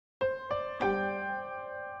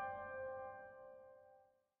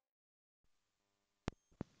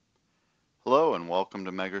and welcome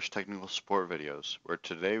to Megger's Technical Support videos, where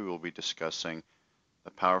today we will be discussing the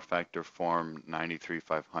Power Factor Form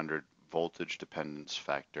 93500 Voltage Dependence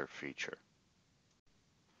Factor feature.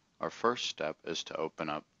 Our first step is to open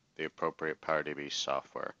up the appropriate PowerDB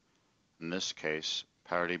software. In this case,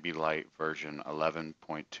 PowerDB Lite version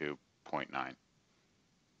 11.2.9.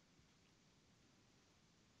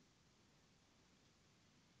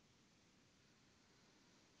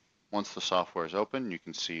 Once the software is open, you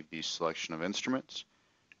can see the selection of instruments,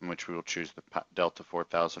 in which we will choose the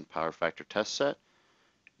Delta4000 Power Factor test set,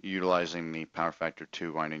 utilizing the Power Factor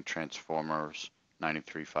 2 winding transformers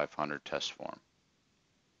 93500 test form.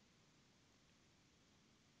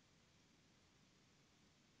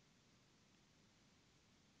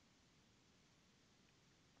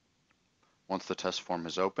 Once the test form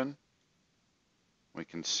is open, we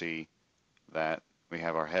can see that we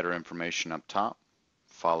have our header information up top,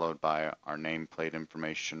 followed by our nameplate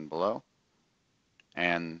information below,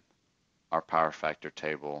 and our power factor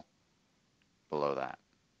table below that.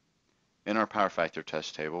 In our power factor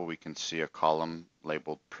test table, we can see a column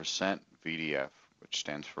labeled %VDF, which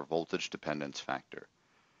stands for voltage dependence factor.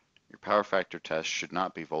 Your power factor test should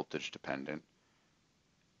not be voltage dependent,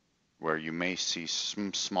 where you may see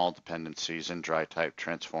some small dependencies in dry type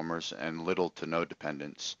transformers and little to no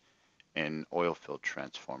dependence in oil filled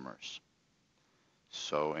transformers.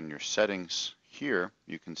 So in your settings here,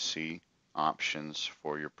 you can see options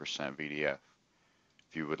for your %VDF.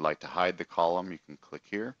 If you would like to hide the column, you can click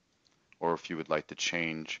here, or if you would like to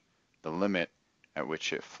change the limit at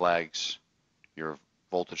which it flags your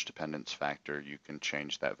voltage dependence factor, you can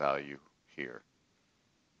change that value here.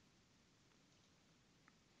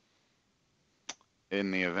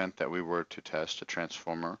 In the event that we were to test a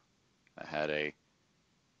transformer that had a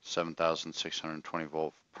 7,620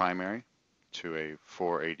 volt primary to a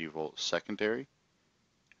 480 volt secondary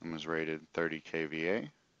and was rated 30 kVA,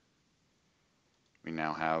 we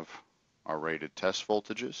now have our rated test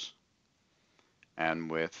voltages,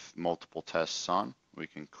 and with multiple tests on, we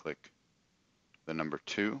can click the number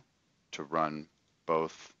 2 to run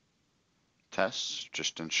both tests.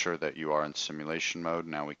 Just ensure that you are in simulation mode.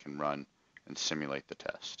 Now we can run and simulate the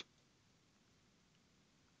test.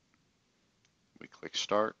 We click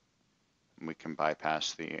start, and we can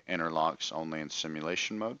bypass the interlocks only in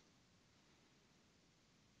simulation mode.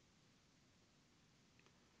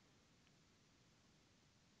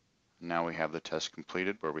 Now we have the test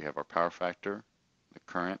completed, where we have our power factor, the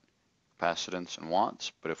current, capacitance, and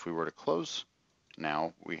watts. But if we were to close,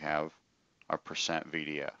 now we have our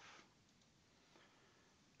 %VDF.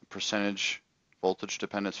 The percentage voltage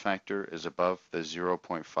dependence factor is above the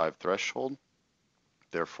 0.5 threshold,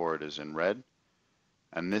 therefore it is in red,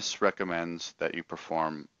 and this recommends that you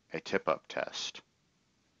perform a tip-up test.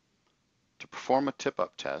 To perform a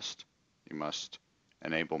tip-up test, you must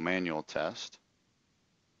enable manual test,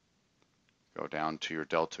 go down to your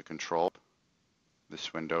Delta control,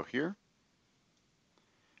 this window here,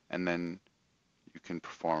 and then you can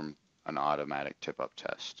perform an automatic tip-up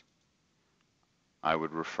test. I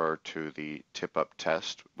would refer to the tip-up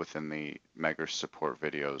test within the Megger support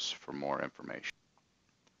videos for more information.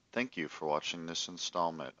 Thank you for watching this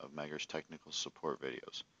installment of Megger's technical support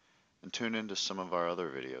videos, and tune into some of our other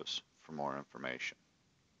videos for more information.